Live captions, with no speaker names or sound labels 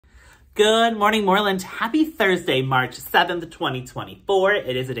Good morning, Moreland. Happy Thursday, March 7th, 2024.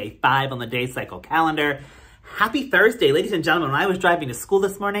 It is a day 5 on the day cycle calendar. Happy Thursday, ladies and gentlemen. When I was driving to school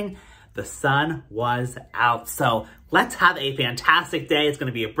this morning, the sun was out. So let's have a fantastic day. It's going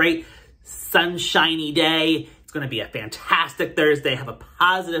to be a bright, sunshiny day. It's going to be a fantastic Thursday. Have a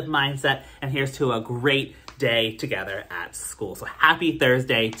positive mindset. And here's to a great day together at school. So happy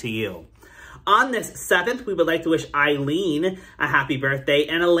Thursday to you. On this 7th, we would like to wish Eileen a happy birthday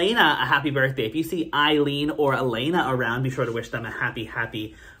and Elena a happy birthday. If you see Eileen or Elena around, be sure to wish them a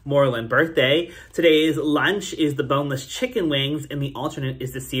happy Moreland birthday. Today's lunch is the boneless chicken wings, and the alternate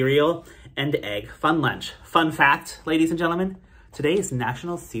is the cereal and egg fun lunch. Fun fact, ladies and gentlemen, today is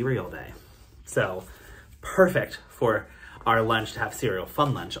National Cereal Day. So perfect for our lunch to have cereal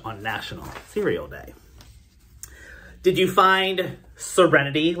fun lunch on National Cereal Day. Did you find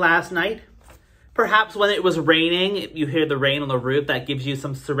serenity last night? Perhaps when it was raining, you hear the rain on the roof, that gives you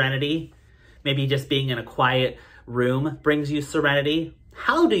some serenity. Maybe just being in a quiet room brings you serenity.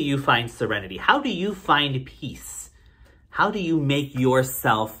 How do you find serenity? How do you find peace? How do you make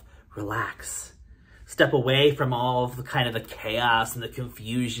yourself relax? Step away from all of the kind of the chaos and the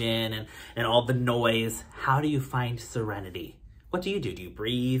confusion and all the noise. How do you find serenity? What do? Do you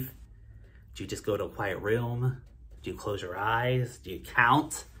breathe? Do you just go to a quiet room? Do you close your eyes? Do you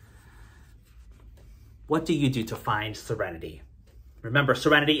count? What do you do to find serenity? Remember,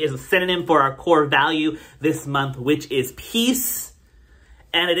 serenity is a synonym for our core value this month, which is peace.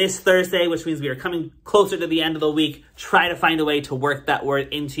 And it is Thursday, which means we are coming closer to the end of the week. Try to find a way to work that word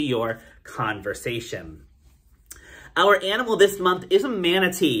into your conversation. Our animal this month is a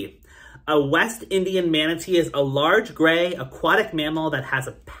manatee. A West Indian manatee is a large gray aquatic mammal that has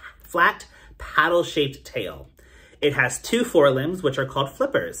a flat paddle-shaped tail. It has 2 forelimbs, which are called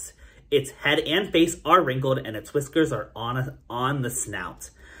flippers. Its head and face are wrinkled, and its whiskers are on the snout.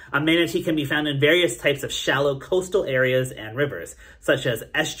 A manatee can be found in various types of shallow coastal areas and rivers, such as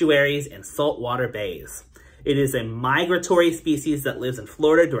estuaries and saltwater bays. It is a migratory species that lives in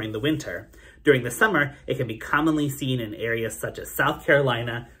Florida during the winter. During the summer, it can be commonly seen in areas such as South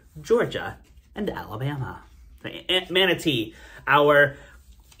Carolina, Georgia, and Alabama. The manatee, our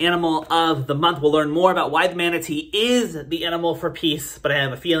animal of the month. We'll learn more about why the manatee is the animal for peace, but I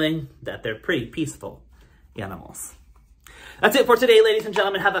have a feeling that they're pretty peaceful animals. That's it for today, ladies and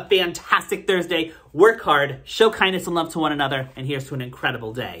gentlemen. Have a fantastic Thursday. Work hard, show kindness and love to one another, and here's to an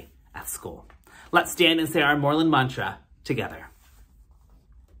incredible day at school. Let's stand and say our Moreland mantra together.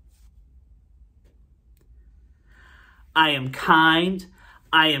 I am kind,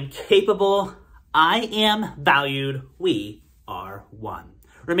 I am capable, I am valued, we are one.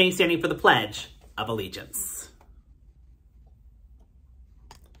 Remain standing for the Pledge of Allegiance.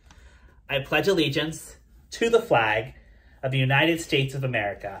 I pledge allegiance to the flag of the United States of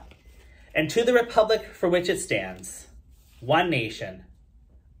America and to the republic for which it stands, one nation,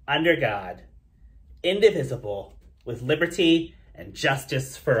 under God, indivisible, with liberty and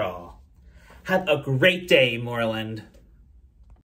justice for all. Have a great day, Moreland.